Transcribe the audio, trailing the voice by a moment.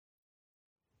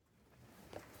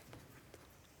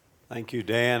Thank you,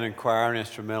 Dan and choir and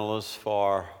instrumentalists,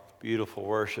 for beautiful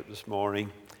worship this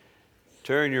morning.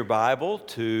 Turn your Bible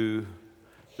to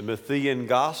the Matthean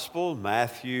Gospel,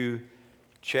 Matthew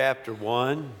chapter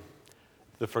 1,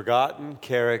 the forgotten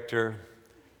character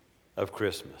of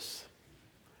Christmas.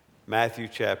 Matthew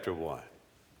chapter 1.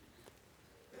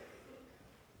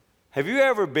 Have you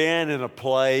ever been in a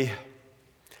play?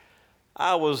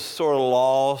 I was sort of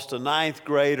lost, a ninth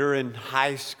grader in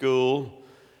high school,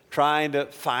 trying to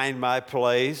find my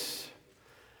place.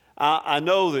 I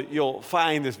know that you'll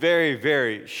find this very,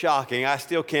 very shocking. I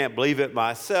still can't believe it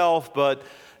myself, but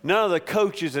none of the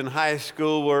coaches in high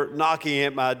school were knocking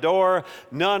at my door.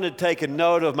 None had taken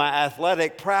note of my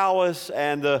athletic prowess,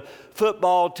 and the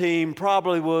football team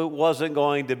probably wasn't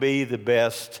going to be the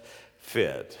best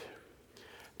fit.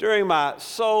 During my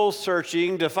soul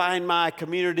searching to find my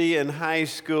community in high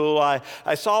school,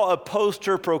 I saw a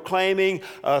poster proclaiming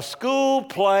a school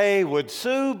play would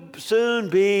soon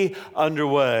be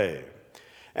underway,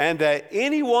 and that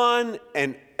anyone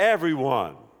and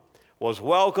everyone was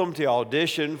welcome to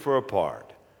audition for a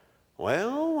part.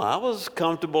 Well, I was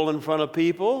comfortable in front of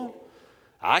people.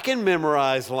 I can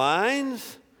memorize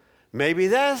lines. Maybe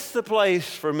that's the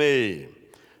place for me.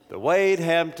 The Wade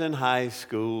Hampton High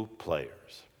School Players.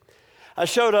 I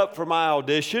showed up for my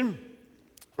audition,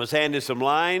 was handed some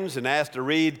lines and asked to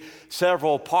read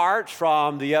several parts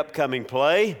from the upcoming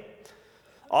play.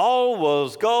 All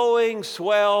was going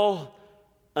swell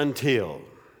until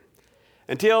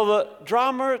the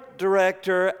drama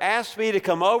director asked me to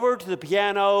come over to the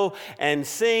piano and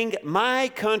sing My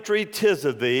Country 'Tis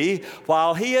of Thee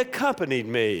while he accompanied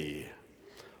me.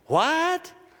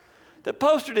 What? The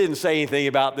poster didn't say anything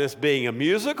about this being a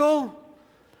musical.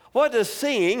 What does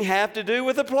singing have to do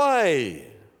with the play?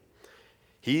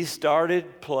 He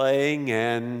started playing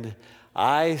and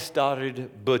I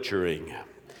started butchering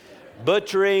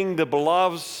the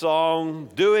beloved song,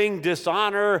 doing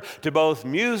dishonor to both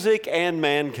music and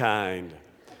mankind.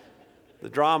 The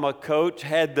drama coach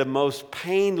had the most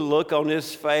pained look on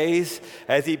his face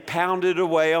as he pounded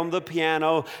away on the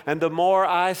piano, and the more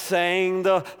I sang,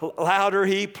 the louder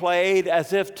he played,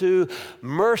 as if to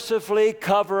mercifully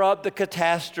cover up the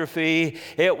catastrophe.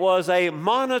 It was a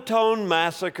monotone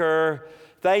massacre.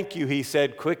 "Thank you," he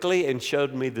said quickly, and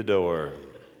showed me the door.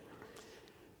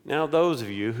 Now, those of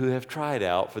you who have tried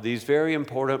out for these very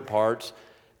important parts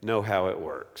know how it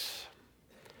works.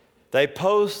 They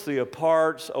post the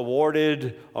parts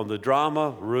awarded on the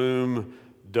drama room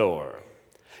door.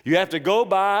 You have to go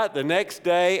by the next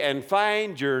day and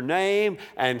find your name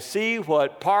and see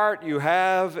what part you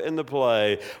have in the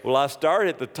play. Well, I started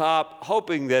at the top,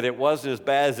 hoping that it wasn't as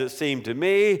bad as it seemed to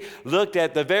me. Looked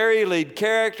at the very lead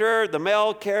character, the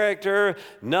male character.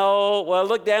 No. Well,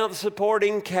 looked down at the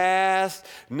supporting cast.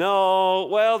 No.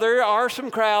 Well, there are some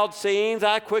crowd scenes.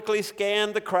 I quickly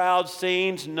scanned the crowd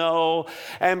scenes. No.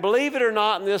 And believe it or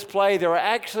not, in this play, there were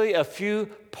actually a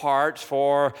few parts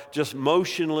for just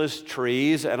motionless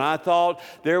trees, and I thought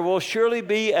there will surely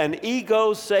be an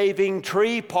ego-saving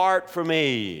tree part for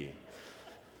me.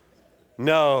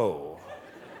 No.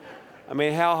 I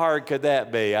mean, how hard could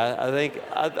that be? I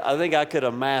think I could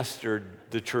have mastered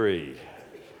the tree.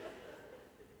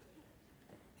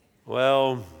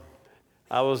 Well,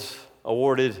 I was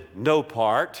awarded no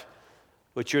part,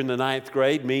 which you're in the ninth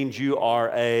grade means you are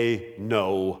a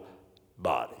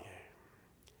nobody.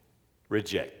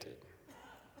 Rejected.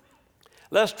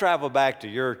 Let's travel back to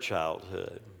your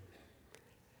childhood.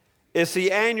 It's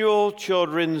the annual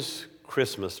children's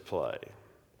Christmas play.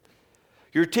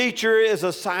 Your teacher is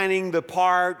assigning the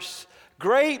parts.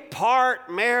 Great part,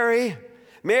 Mary.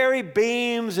 Mary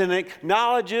beams and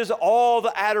acknowledges all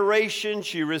the adoration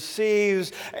she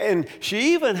receives, and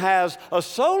she even has a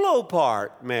solo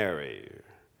part, Mary.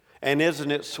 And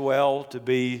isn't it swell to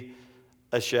be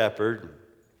a shepherd?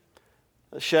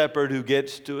 A shepherd who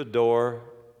gets to adore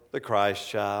the Christ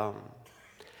child.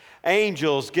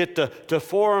 Angels get to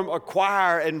form a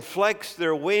choir and flex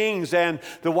their wings, and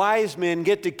the wise men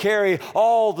get to carry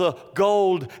all the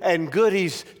gold and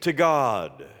goodies to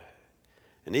God.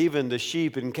 And even the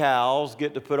sheep and cows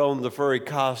get to put on the furry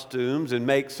costumes and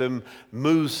make some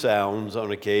moo sounds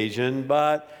on occasion,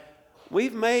 but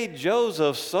we've made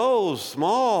Joseph so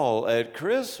small at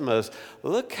Christmas.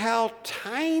 Look how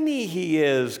tiny he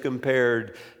is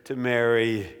compared to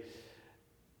Mary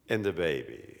and the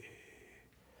baby.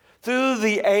 Through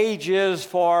the ages,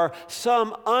 for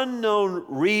some unknown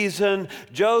reason,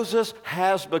 Joseph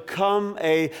has become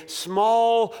a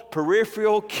small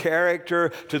peripheral character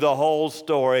to the whole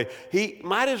story. He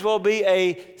might as well be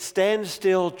a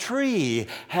standstill tree,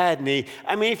 hadn't he?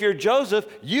 I mean, if you're Joseph,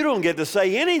 you don't get to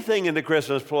say anything in the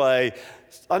Christmas play.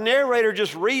 A narrator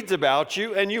just reads about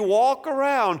you and you walk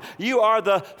around. You are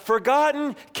the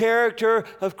forgotten character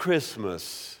of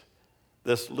Christmas,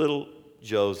 this little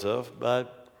Joseph,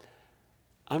 but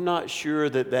I'm not sure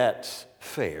that that's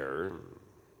fair.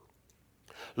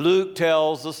 Luke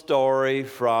tells the story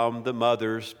from the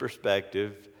mother's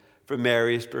perspective, from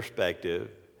Mary's perspective,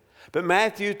 but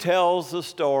Matthew tells the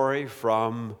story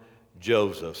from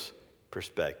Joseph's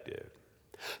perspective.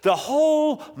 The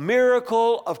whole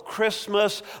miracle of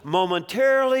Christmas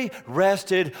momentarily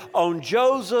rested on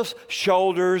Joseph's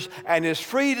shoulders and his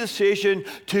free decision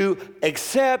to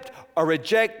accept or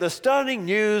reject the stunning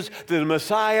news that the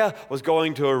Messiah was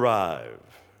going to arrive,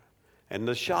 and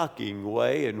the shocking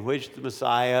way in which the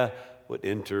Messiah would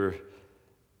enter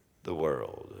the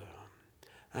world.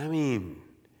 I mean,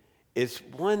 it's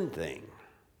one thing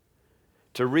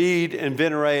to read and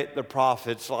venerate the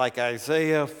prophets like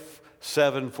Isaiah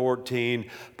 7:14,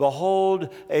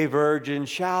 behold, a virgin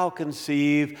shall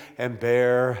conceive and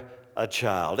bear a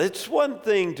child. It's one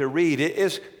thing to read. It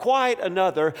is quite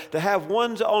another to have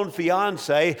one's own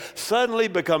fiance suddenly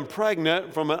become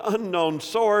pregnant from an unknown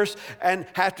source and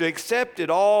have to accept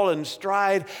it all in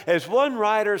stride. As one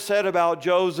writer said about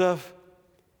Joseph,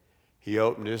 he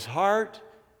opened his heart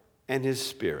and his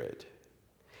spirit,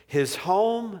 his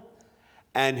home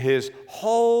and his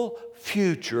whole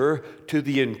future to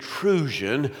the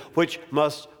intrusion, which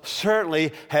must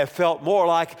certainly have felt more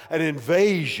like an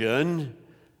invasion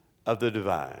of the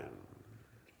divine.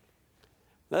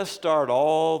 Let's start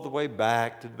all the way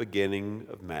back to the beginning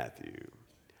of Matthew.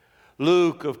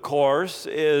 Luke, of course,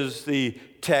 is the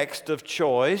text of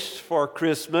choice for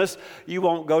Christmas. You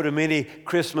won't go to many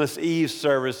Christmas Eve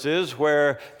services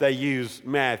where they use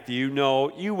Matthew.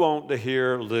 No, you want to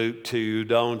hear Luke too,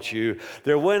 don't you?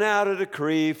 There went out a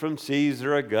decree from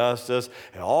Caesar Augustus,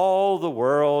 and all the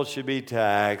world should be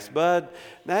taxed. But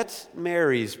that's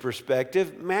Mary's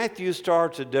perspective. Matthew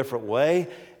starts a different way,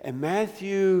 and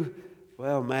Matthew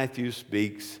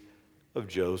speaks of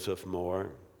Joseph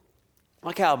more.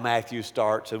 Look how Matthew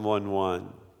starts in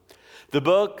 1:1. The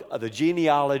book of the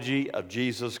genealogy of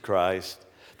Jesus Christ,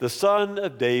 the son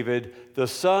of David, the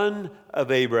son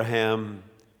of Abraham.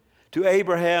 To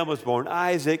Abraham was born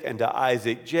Isaac, and to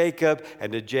Isaac Jacob,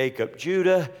 and to Jacob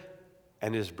Judah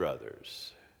and his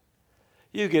brothers.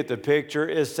 You get the picture.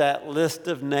 It's that list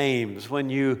of names.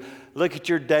 When you look at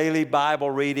your daily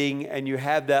Bible reading and you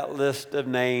have that list of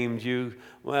names, you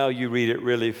read it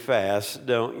really fast,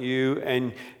 don't you?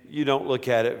 And you don't look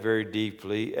at it very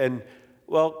deeply. And,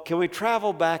 can we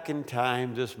travel back in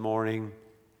time this morning?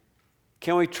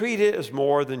 Can we treat it as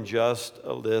more than just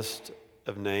a list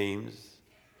of names?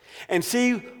 And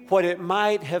see what it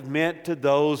might have meant to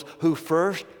those who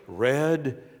first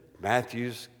read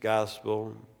Matthew's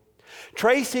gospel.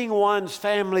 Tracing one's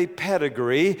family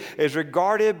pedigree is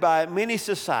regarded by many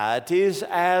societies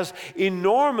as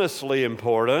enormously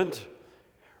important,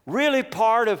 really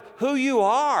part of who you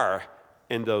are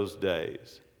in those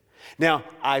days. Now,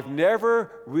 I've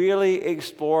never really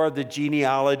explored the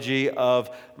genealogy of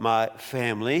my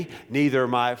family, neither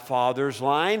my father's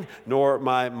line nor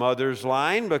my mother's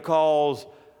line, because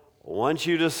once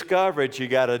you discover it, you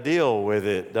got to deal with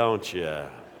it, don't you?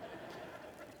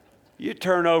 You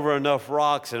turn over enough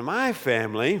rocks in my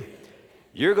family,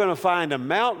 you're going to find a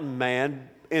mountain man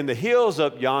in the hills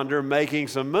up yonder making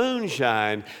some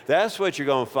moonshine. That's what you're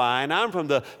going to find. I'm from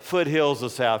the foothills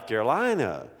of South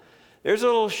Carolina. There's a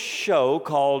little show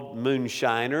called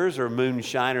Moonshiners or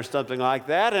Moonshine or something like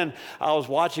that, and I was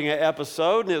watching an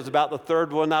episode, and it was about the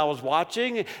third one I was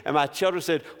watching, and my children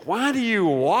said, "Why do you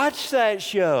watch that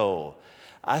show?"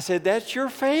 I said, "That's your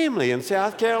family in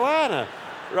South Carolina."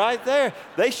 Right there.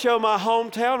 They show my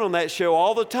hometown on that show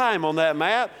all the time on that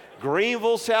map.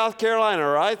 Greenville, South Carolina,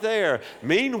 right there.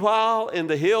 Meanwhile, in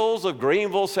the hills of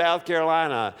Greenville, South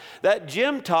Carolina, that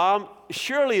Jim Tom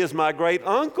surely is my great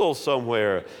uncle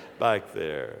somewhere back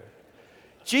there.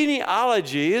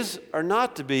 Genealogies are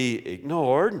not to be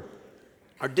ignored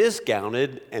or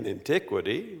discounted in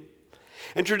antiquity.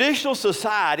 In traditional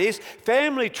societies,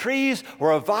 family trees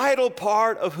were a vital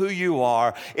part of who you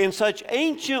are. In such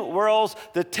ancient worlds,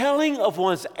 the telling of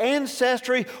one's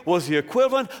ancestry was the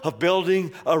equivalent of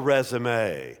building a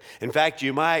resume. In fact,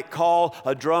 you might call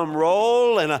a drum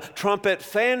roll and a trumpet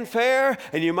fanfare,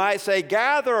 and you might say,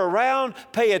 "Gather around,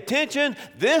 pay attention,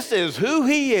 this is who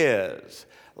he is."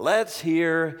 Let's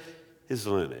hear his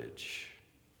lineage.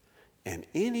 And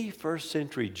any first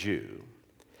century Jew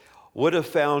would have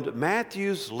found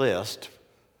Matthew's list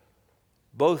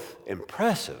both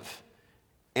impressive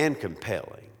and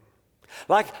compelling.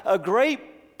 Like a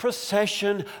great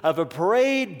procession of a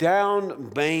parade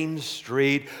down Main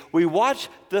Street, we watch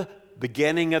the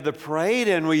beginning of the parade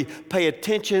and we pay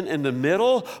attention in the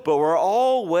middle, but we're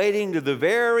all waiting to the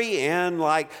very end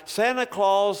like Santa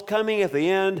Claus coming at the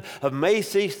end of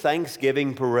Macy's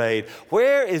Thanksgiving parade.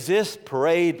 Where is this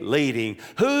parade leading?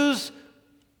 Who's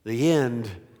the end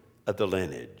of the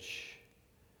lineage?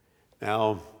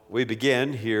 Now, we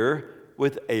begin here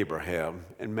with Abraham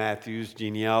in Matthew's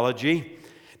genealogy.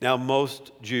 Now,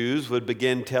 most Jews would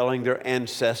begin telling their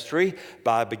ancestry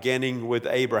by beginning with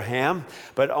Abraham,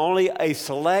 but only a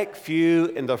select few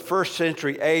in the first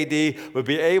century AD would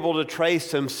be able to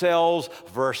trace themselves,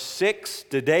 verse 6,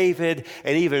 to David,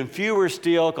 and even fewer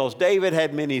still, because David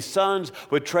had many sons,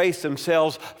 would trace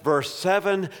themselves, verse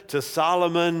 7, to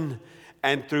Solomon,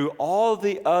 and through all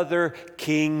the other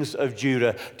kings of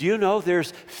Judah. Do you know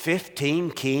there's 15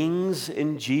 kings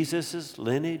in Jesus'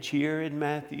 lineage here in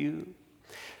Matthew?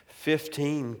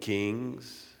 15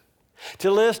 kings. To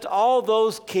list all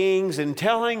those kings and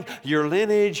telling your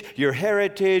lineage, your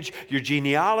heritage, your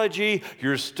genealogy,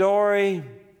 your story.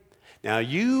 Now,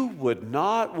 you would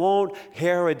not want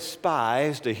Herod's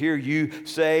spies to hear you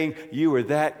saying you were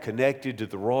that connected to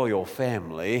the royal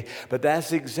family, but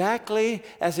that's exactly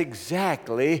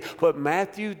what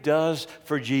Matthew does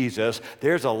for Jesus.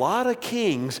 There's a lot of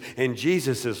kings in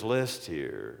Jesus' list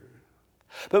here.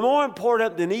 But more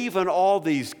important than even all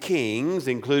these kings,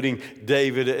 including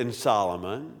David and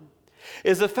Solomon,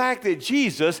 is the fact that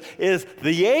Jesus is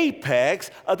the apex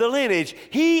of the lineage.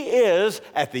 He is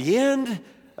at the end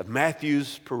of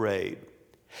Matthew's parade.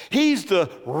 He's the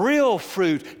real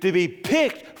fruit to be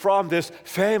picked from this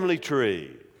family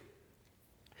tree.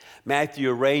 Matthew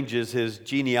arranges his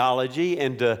genealogy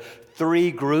into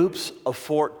 3 groups of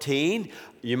 14.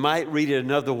 You might read it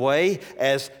another way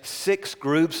as 6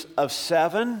 groups of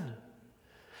 7.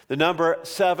 The number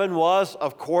 7 was,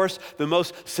 of course, the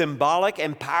most symbolic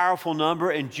and powerful number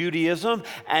in Judaism.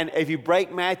 And if you break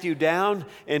Matthew down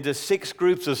into 6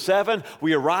 groups of 7,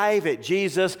 we arrive at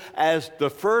Jesus as the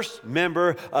first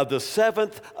member of the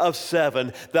 7th of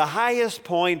 7, the highest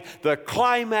point, the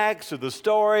climax of the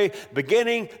story,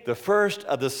 beginning the first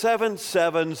of the 7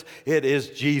 sevens. It is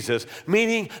Jesus.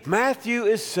 Meaning, Matthew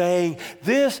is saying,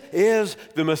 this is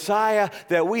the Messiah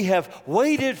that we have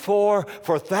waited for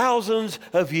thousands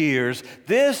of years.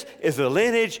 This is the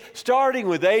lineage starting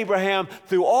with Abraham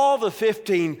through all the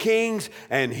 15 kings,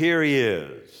 and here he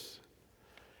is.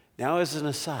 Now, as an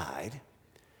aside,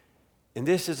 and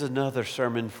this is another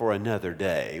sermon for another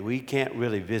day, we can't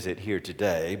really visit here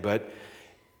today, but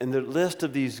in the list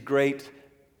of these great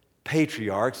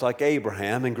patriarchs like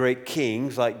Abraham and great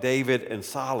kings like David and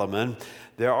Solomon,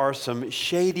 there are some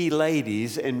shady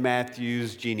ladies in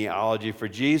Matthew's genealogy for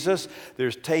Jesus.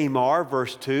 There's Tamar,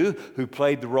 verse 2, who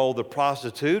played the role of the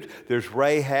prostitute. There's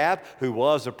Rahab, who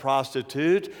was a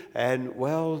prostitute. And,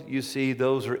 well, you see,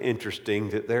 those are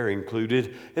interesting that they're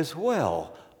included as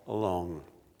well along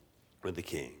with the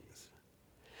kings.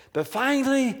 But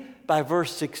finally, by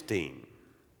verse 16,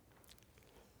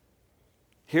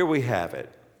 here we have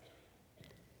it.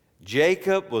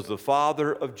 Jacob was the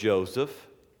father of Joseph,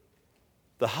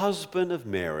 the husband of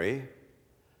Mary,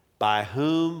 by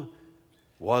whom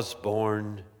was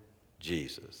born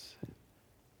Jesus.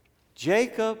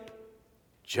 Jacob,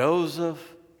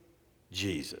 Joseph,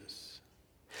 Jesus.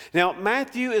 Now,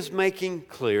 Matthew is making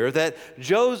clear that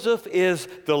Joseph is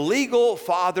the legal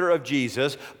father of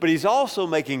Jesus, but he's also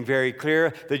making very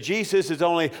clear that Jesus is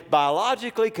only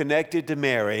biologically connected to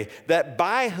Mary, that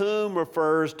by whom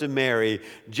refers to Mary.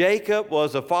 Jacob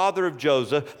was the father of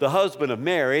Joseph, the husband of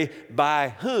Mary, by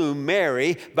whom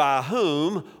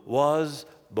was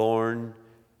born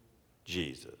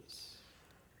Jesus.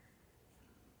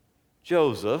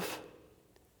 Joseph,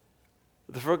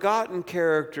 the forgotten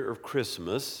character of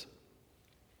Christmas,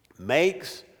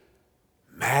 makes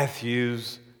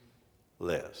Matthew's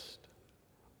list.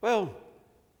 Well,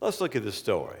 let's look at the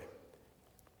story.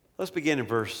 Let's begin in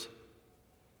verse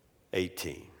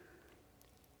 18.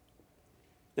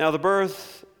 Now, the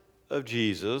birth of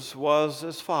Jesus was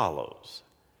as follows.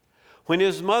 When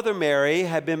his mother Mary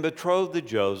had been betrothed to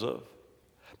Joseph,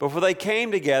 before they came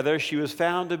together, she was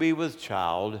found to be with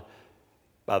child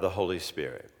by the Holy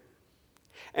Spirit.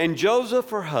 And Joseph,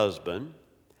 her husband,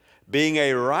 being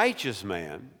a righteous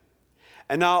man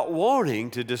and not wanting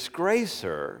to disgrace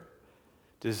her,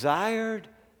 desired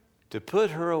to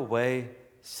put her away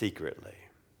secretly.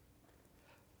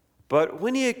 But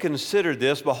when he had considered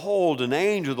this, behold, an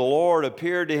angel of the Lord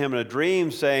appeared to him in a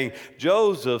dream, saying,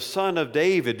 Joseph, son of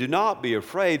David, do not be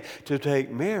afraid to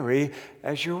take Mary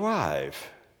as your wife.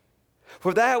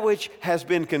 For that which has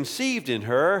been conceived in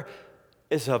her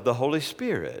is of the Holy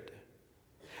Spirit.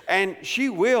 And she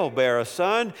will bear a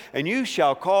son, and you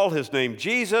shall call his name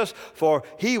Jesus, for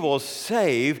he will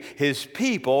save his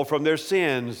people from their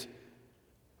sins.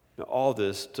 Now, all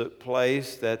this took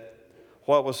place that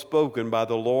what was spoken by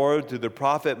the Lord through the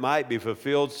prophet might be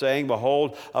fulfilled, saying,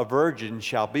 Behold, a virgin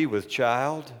shall be with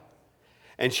child,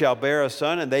 and shall bear a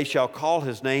son, and they shall call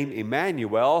his name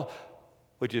Emmanuel,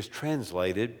 which is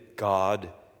translated, God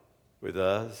with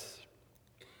us.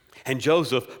 And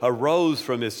Joseph arose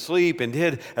from his sleep and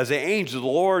did as the angel of the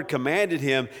Lord commanded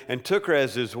him, and took her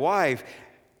as his wife,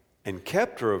 and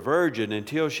kept her a virgin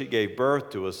until she gave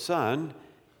birth to a son,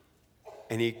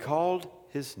 and he called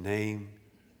his name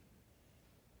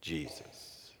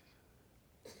Jesus.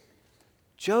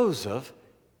 Joseph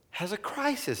has a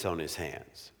crisis on his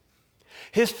hands.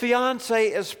 His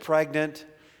fiancée is pregnant,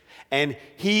 and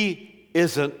he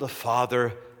isn't the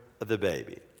father of the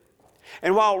baby.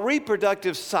 And while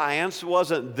reproductive science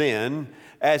wasn't then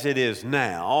as it is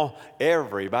now,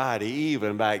 everybody,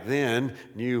 even back then,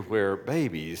 knew where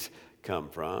babies come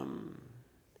from.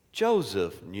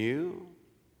 Joseph knew.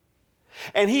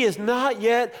 And he is not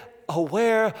yet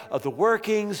aware of the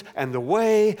workings and the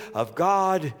way of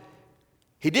God.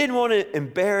 He didn't want to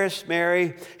embarrass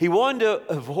Mary. He wanted to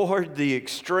avoid the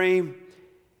extreme.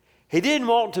 He didn't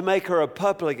want to make her a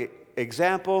public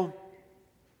example.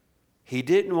 He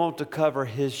didn't want to cover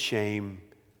his shame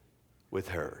with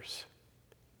hers.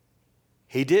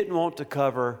 He didn't want to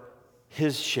cover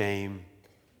his shame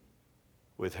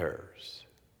with hers.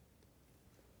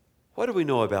 What do we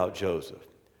know about Joseph?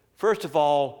 First of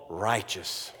all,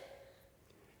 righteous.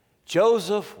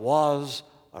 Joseph was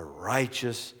a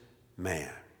righteous man.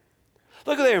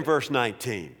 Look at there in verse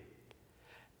 19.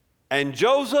 And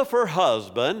Joseph, her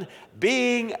husband,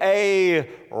 being a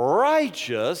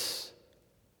righteous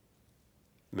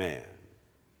man.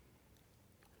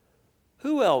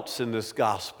 Who else in this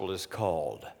gospel is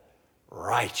called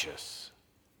righteous?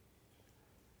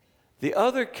 The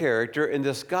other character in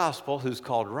this gospel who's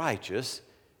called righteous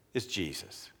is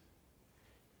Jesus.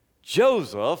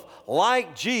 Joseph,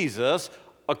 like Jesus,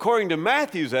 according to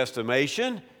Matthew's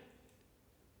estimation,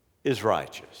 is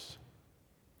righteous.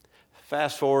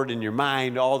 Fast forward in your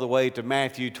mind all the way to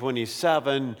Matthew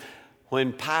 27,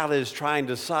 when Pilate is trying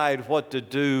to decide what to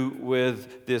do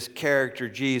with this character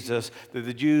Jesus that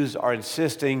the Jews are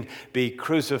insisting be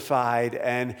crucified,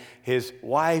 and his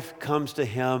wife comes to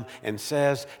him and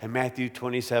says in Matthew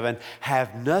 27,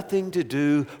 have nothing to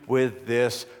do with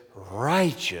this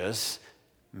righteous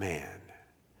man,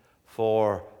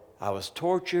 for I was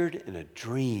tortured in a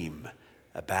dream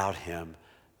about him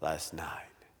last night.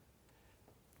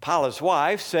 Pilate's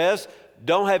wife says,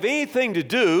 don't have anything to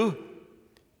do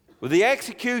with the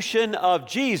execution of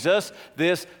Jesus,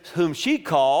 this whom she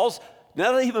calls,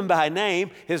 not even by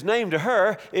name, his name to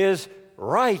her is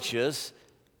righteous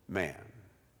man.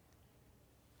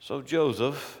 So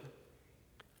Joseph,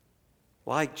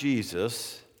 like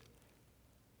Jesus,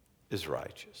 is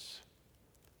righteous.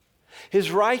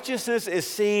 His righteousness is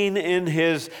seen in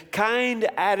his kind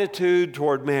attitude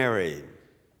toward Mary.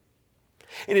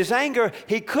 In his anger,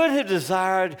 he could have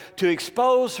desired to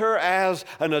expose her as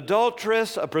an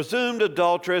adulteress, a presumed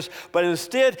adulteress, but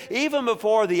instead, even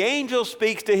before the angel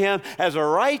speaks to him as a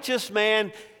righteous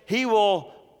man, he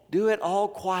will do it all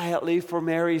quietly for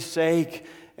Mary's sake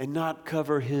and not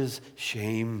cover his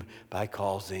shame by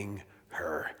causing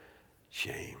her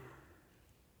shame.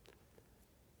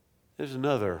 There's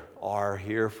another R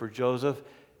here for Joseph.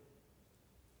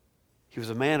 He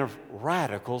was a man of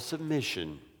radical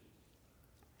submission.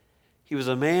 He was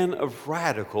a man of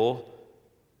radical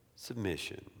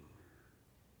submission.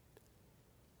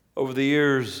 Over the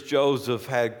years, Joseph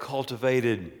had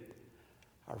cultivated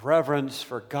a reverence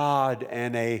for God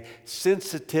and a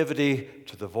sensitivity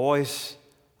to the voice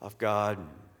of God.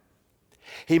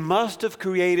 He must have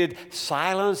created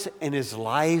silence in his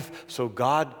life so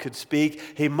God could speak.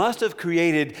 He must have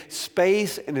created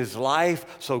space in his life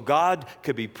so God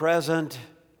could be present.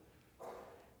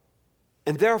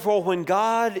 And therefore, when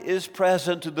God is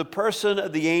present to the person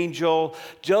of the angel,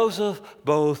 Joseph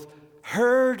both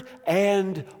heard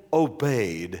and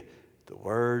obeyed the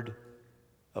word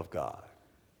of God.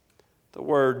 The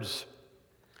words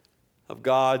of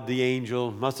God, the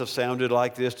angel, must have sounded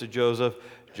like this to Joseph.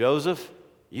 Joseph,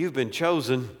 you've been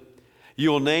chosen. You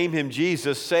will name him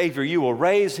Jesus, Savior. You will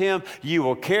raise him. You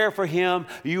will care for him.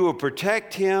 You will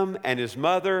protect him and his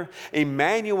mother.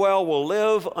 Emmanuel will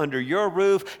live under your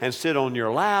roof and sit on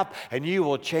your lap, and you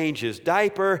will change his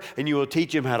diaper, and you will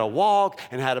teach him how to walk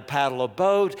and how to paddle a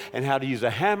boat and how to use a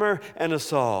hammer and a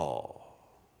saw.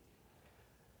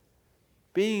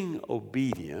 Being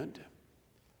obedient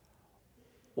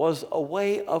was a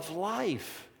way of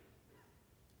life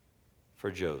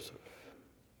for Joseph.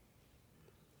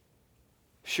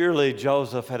 Surely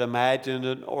Joseph had imagined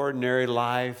an ordinary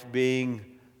life, being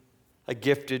a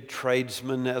gifted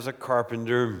tradesman as a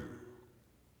carpenter,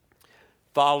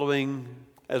 following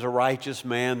as a righteous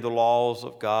man the laws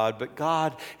of God. But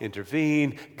God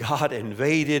intervened, God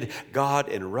invaded, God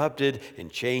interrupted,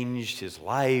 and changed his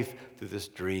life through this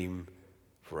dream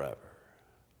forever.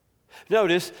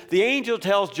 Notice, the angel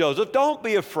tells Joseph, don't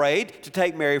be afraid to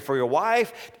take Mary for your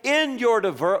wife. End your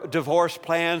divorce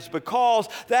plans, because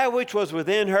that which was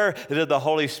within her is of the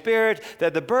Holy Spirit,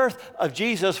 that the birth of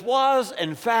Jesus was,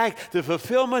 in fact, the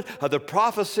fulfillment of the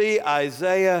prophecy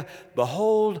Isaiah,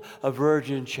 behold, a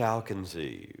virgin shall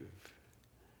conceive.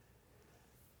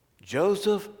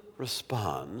 Joseph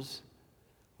responds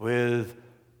with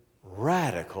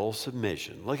radical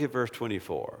submission. Look at verse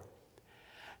 24.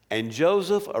 And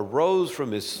Joseph arose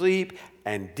from his sleep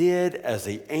and did as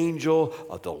the angel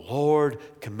of the Lord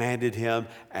commanded him,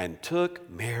 and took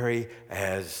Mary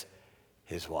as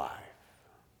his wife.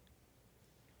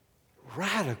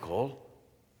 Radical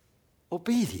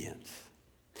obedience.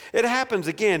 It happens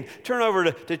again. Turn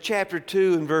over to chapter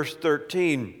 2 and verse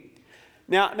 13.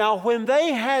 Now, when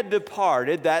they had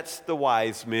departed, that's the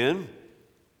wise men.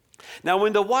 Now,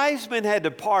 when the wise men had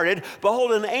departed,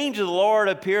 behold, an angel of the Lord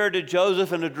appeared to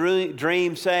Joseph in a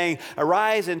dream, saying,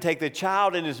 arise and take the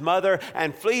child and his mother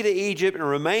and flee to Egypt and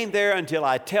remain there until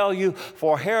I tell you,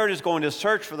 for Herod is going to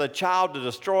search for the child to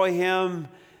destroy him.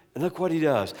 And look what he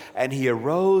does. And he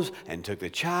arose and took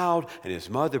the child and his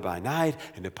mother by night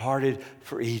and departed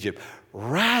for Egypt.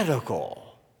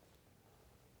 Radical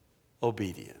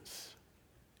obedience.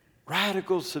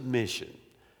 Radical submission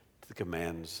to the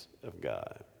commands of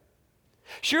God.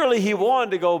 Surely he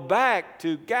wanted to go back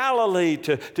to Galilee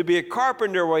to be a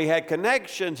carpenter where he had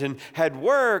connections and had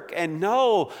work. And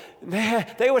no,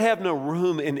 they would have no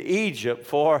room in Egypt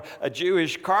for a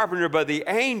Jewish carpenter. But the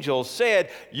angel said,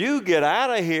 you get out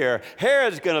of here.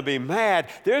 Herod's going to be mad.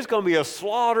 There's going to be a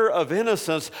slaughter of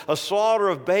innocents, a slaughter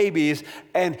of babies.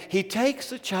 And he takes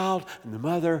the child and the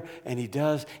mother, and he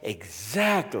does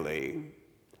exactly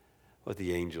what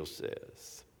the angel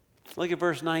says. Look at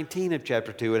verse 19 of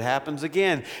chapter 2. It happens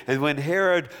again. And when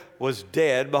Herod was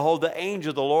dead, behold, the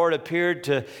angel of the Lord appeared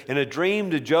in a dream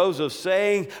to Joseph,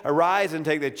 saying, arise and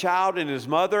take the child and his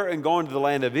mother and go into the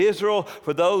land of Israel,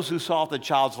 for those who sought the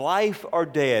child's life are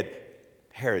dead.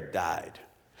 Herod died.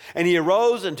 And he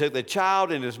arose and took the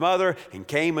child and his mother and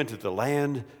came into the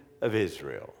land of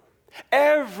Israel.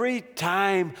 Every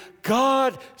time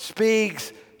God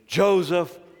speaks,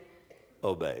 Joseph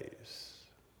obeys.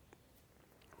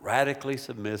 Radically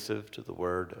submissive to the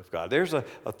word of God. There's a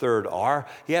third R.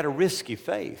 He had a risky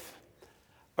faith.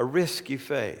 A risky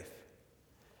faith.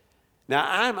 Now,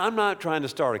 I'm not trying to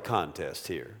start a contest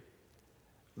here,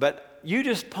 but you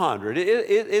just ponder it.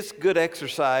 It's good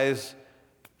exercise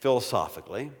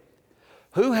philosophically.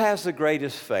 Who has the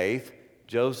greatest faith,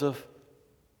 Joseph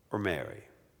or Mary?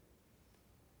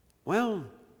 Well,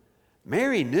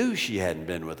 Mary knew she hadn't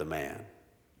been with a man.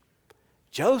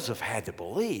 Joseph had to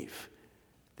believe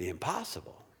the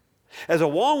impossible. As a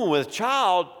woman with a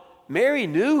child, Mary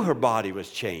knew her body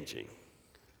was changing.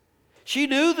 She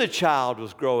knew the child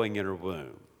was growing in her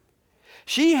womb.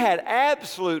 She had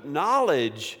absolute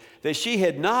knowledge that she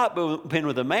had not been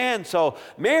with a man, so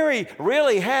Mary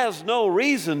really has no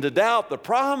reason to doubt the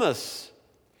promise.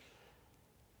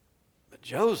 But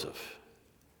Joseph,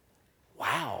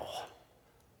 wow,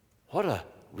 what a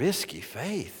risky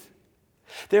faith.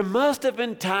 There must have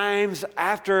been times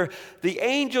after the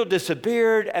angel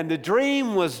disappeared and the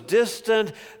dream was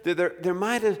distant that there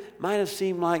might have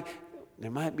seemed like there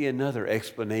might be another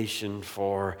explanation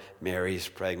for Mary's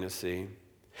pregnancy.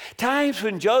 Times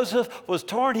when Joseph was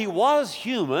torn, he was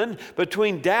human,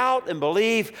 between doubt and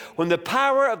belief, when the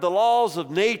power of the laws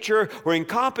of nature were in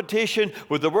competition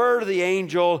with the word of the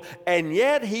angel, and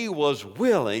yet he was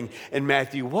willing in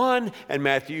Matthew 1 and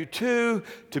Matthew 2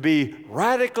 to be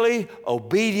radically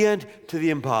obedient to the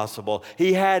impossible.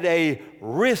 He had a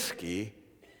risky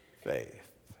faith.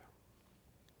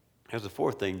 Here's the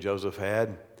fourth thing Joseph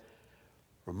had: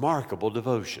 remarkable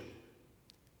devotion.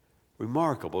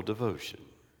 Remarkable devotion.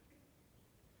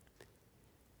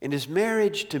 In his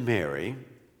marriage to Mary,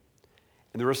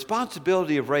 And the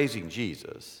responsibility of raising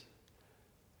Jesus,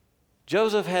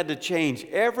 Joseph had to change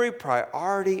every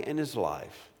priority in his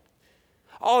life.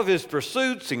 All of his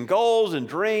pursuits and goals and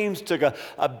dreams took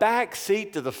a back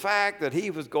seat to the fact that he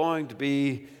was going to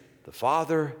be the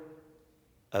father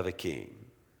of a king.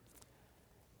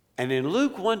 And in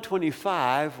Luke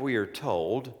 1:25, we are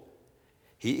told,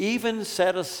 he even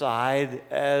set aside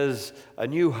as a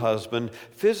new husband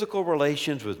physical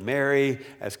relations with Mary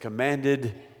as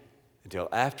commanded until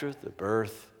after the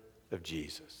birth of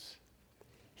Jesus.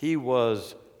 He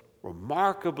was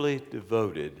remarkably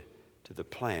devoted to the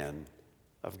plan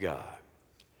of God.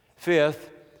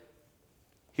 Fifth,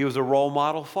 he was a role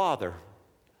model father.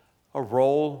 A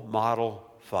role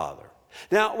model father.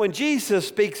 Now, when Jesus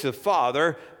speaks of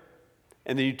father,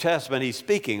 in the New Testament, he's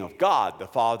speaking of God, the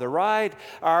Father, right?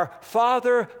 Our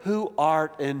Father who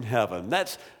art in heaven.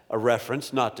 That's a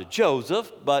reference not to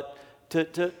Joseph, but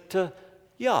to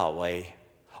Yahweh.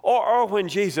 Or when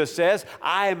Jesus says,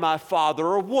 I and my Father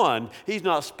are one, he's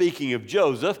not speaking of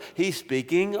Joseph, he's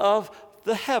speaking of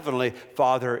the heavenly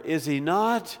Father, is he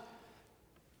not?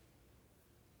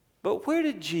 But where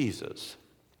did Jesus,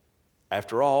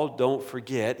 after all, don't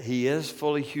forget, he is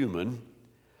fully human,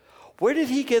 where did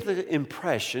he get the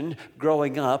impression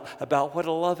growing up about what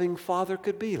a loving father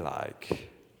could be like?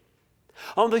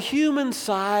 On the human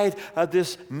side of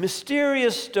this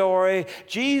mysterious story,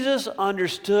 Jesus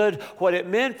understood what it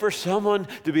meant for someone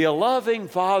to be a loving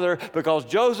father because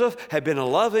Joseph had been a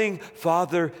loving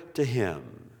father to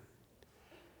him.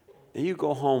 And you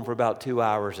go home for about 2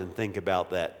 hours and think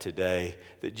about that today,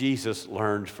 that Jesus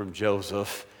learned from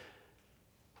Joseph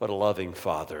what a loving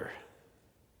father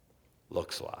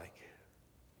looks like.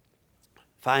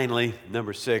 Finally,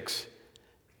 number 6,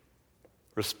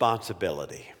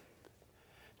 responsibility.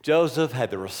 Joseph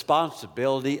had the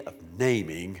responsibility of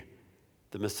naming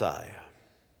the Messiah.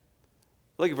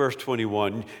 Look at verse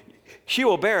 21. She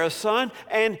will bear a son,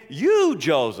 and you,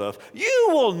 Joseph, you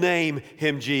will name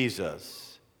him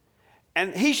Jesus.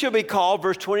 And he shall be called,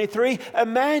 verse 23,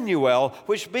 Emmanuel,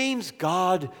 which means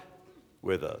God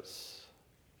with us.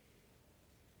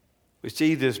 We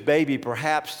see this baby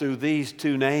perhaps through these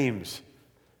two names.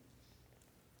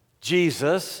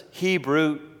 Jesus,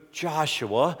 Hebrew,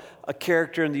 Joshua, a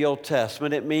character in the Old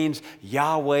Testament. It means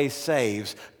Yahweh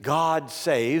saves, God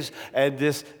saves, and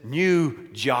this new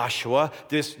Joshua,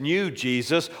 this new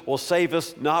Jesus will save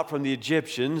us not from the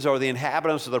Egyptians or the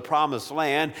inhabitants of the promised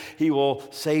land. He will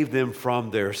save them from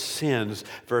their sins,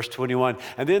 verse 21.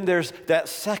 And then there's that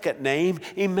second name,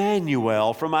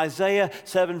 Emmanuel, from Isaiah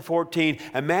 7:14.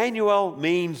 Emmanuel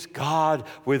means God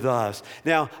with us.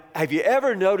 Now, have you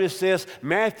ever noticed this?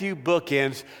 Matthew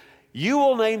bookends, you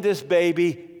will name this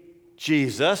baby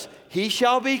Jesus. He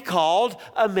shall be called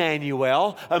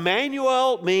Emmanuel.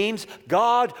 Emmanuel means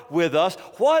God with us.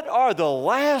 What are the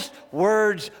last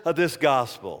words of this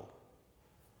gospel?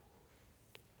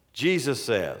 Jesus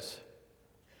says,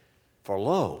 for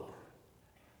lo,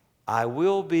 I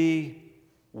will be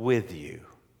with you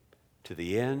to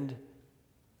the end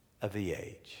of the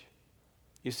age.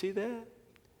 You see that?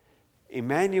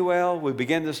 Emmanuel, we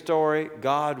begin the story,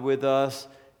 God with us.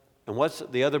 And what's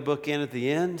the other bookend at the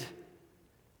end?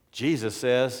 Jesus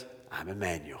says, I'm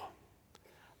Emmanuel.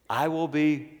 I will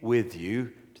be with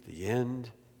you to the end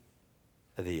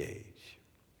of the age.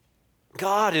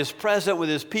 God is present with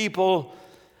his people,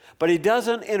 but he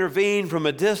doesn't intervene from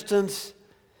a distance.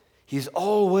 He's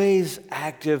always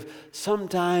active,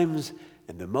 sometimes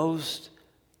in the most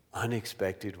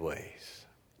unexpected ways.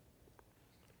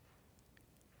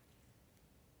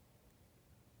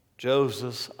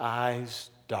 Joseph's eyes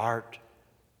dart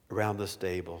around the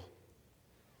stable.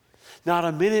 Not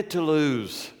a minute to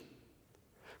lose.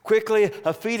 Quickly,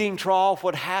 a feeding trough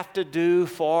would have to do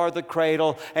for the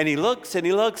cradle. And he looks,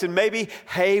 and maybe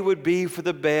hay would be for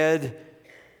the bed.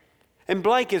 And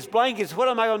blankets, what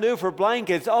am I going to do for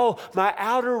blankets? Oh, my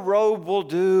outer robe will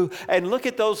do. And look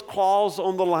at those claws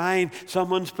on the line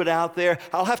someone's put out there.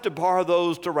 I'll have to borrow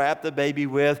those to wrap the baby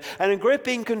with. And a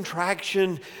gripping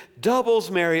contraction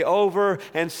doubles Mary over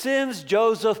and sends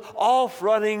Joseph off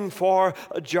running for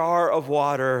a jar of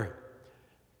water.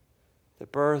 The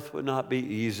birth would not be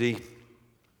easy,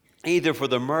 either for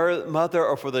the mother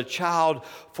or for the child,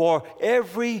 for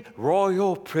every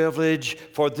royal privilege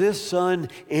for this son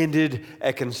ended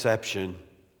at conception.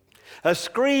 A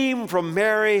scream from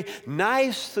Mary,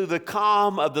 nice through the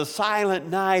calm of the silent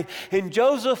night, and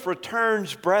Joseph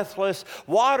returns breathless,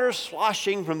 water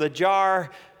sloshing from the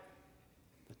jar.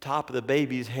 The top of the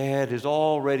baby's head has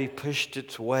already pushed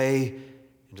its way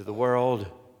into the world.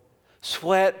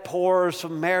 Sweat pours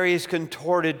from Mary's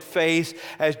contorted face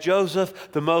as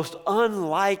Joseph, the most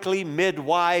unlikely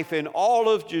midwife in all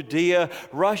of Judea,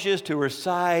 rushes to her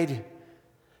side.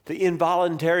 The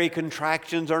involuntary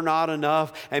contractions are not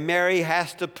enough, and Mary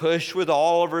has to push with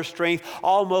all of her strength,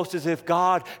 almost as if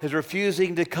God is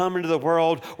refusing to come into the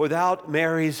world without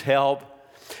Mary's help.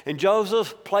 And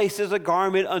Joseph places a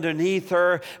garment underneath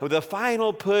her. With a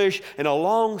final push and a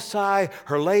long sigh,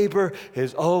 her labor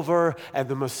is over and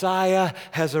the Messiah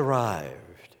has arrived.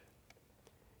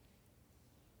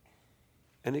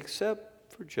 And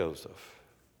except for Joseph,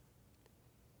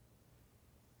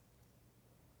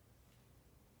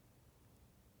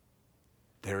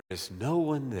 there is no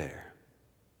one there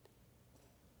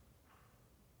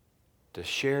to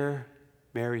share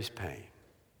Mary's pain,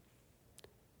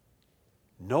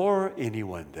 nor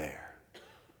anyone there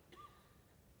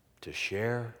to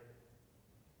share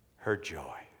her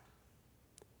joy.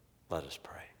 Let us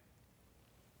pray.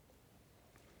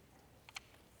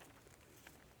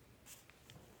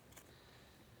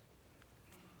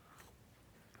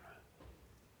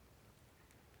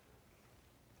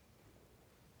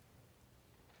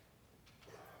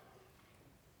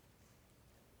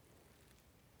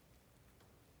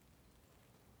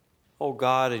 Oh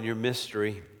God, in your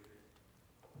mystery,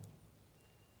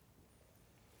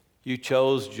 you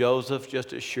chose Joseph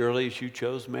just as surely as you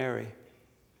chose Mary.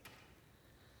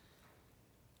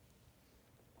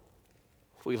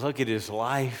 We look at his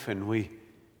life and we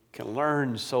can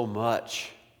learn so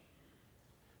much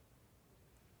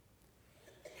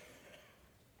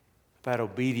about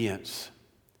obedience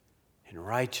and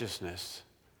righteousness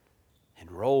and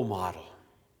role model.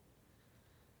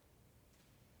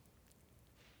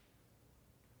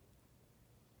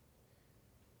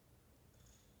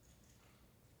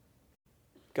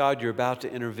 God, you're about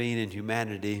to intervene in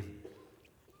humanity,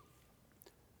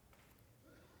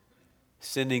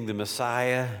 sending the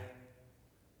Messiah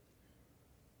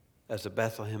as a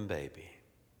Bethlehem baby.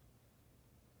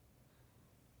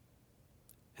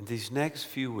 And these next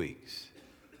few weeks,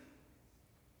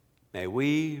 may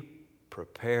we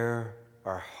prepare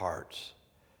our hearts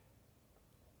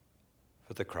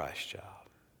for the Christ child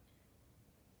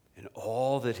and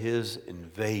all that his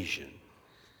invasion,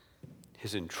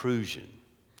 his intrusion,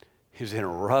 his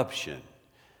interruption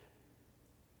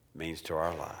means to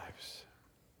our lives.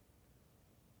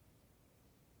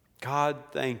 God,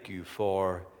 thank you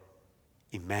for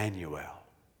Emmanuel.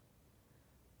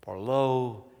 For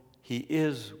lo, he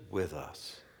is with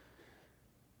us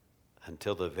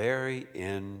until the very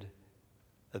end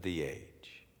of the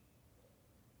age.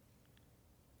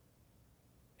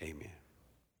 Amen.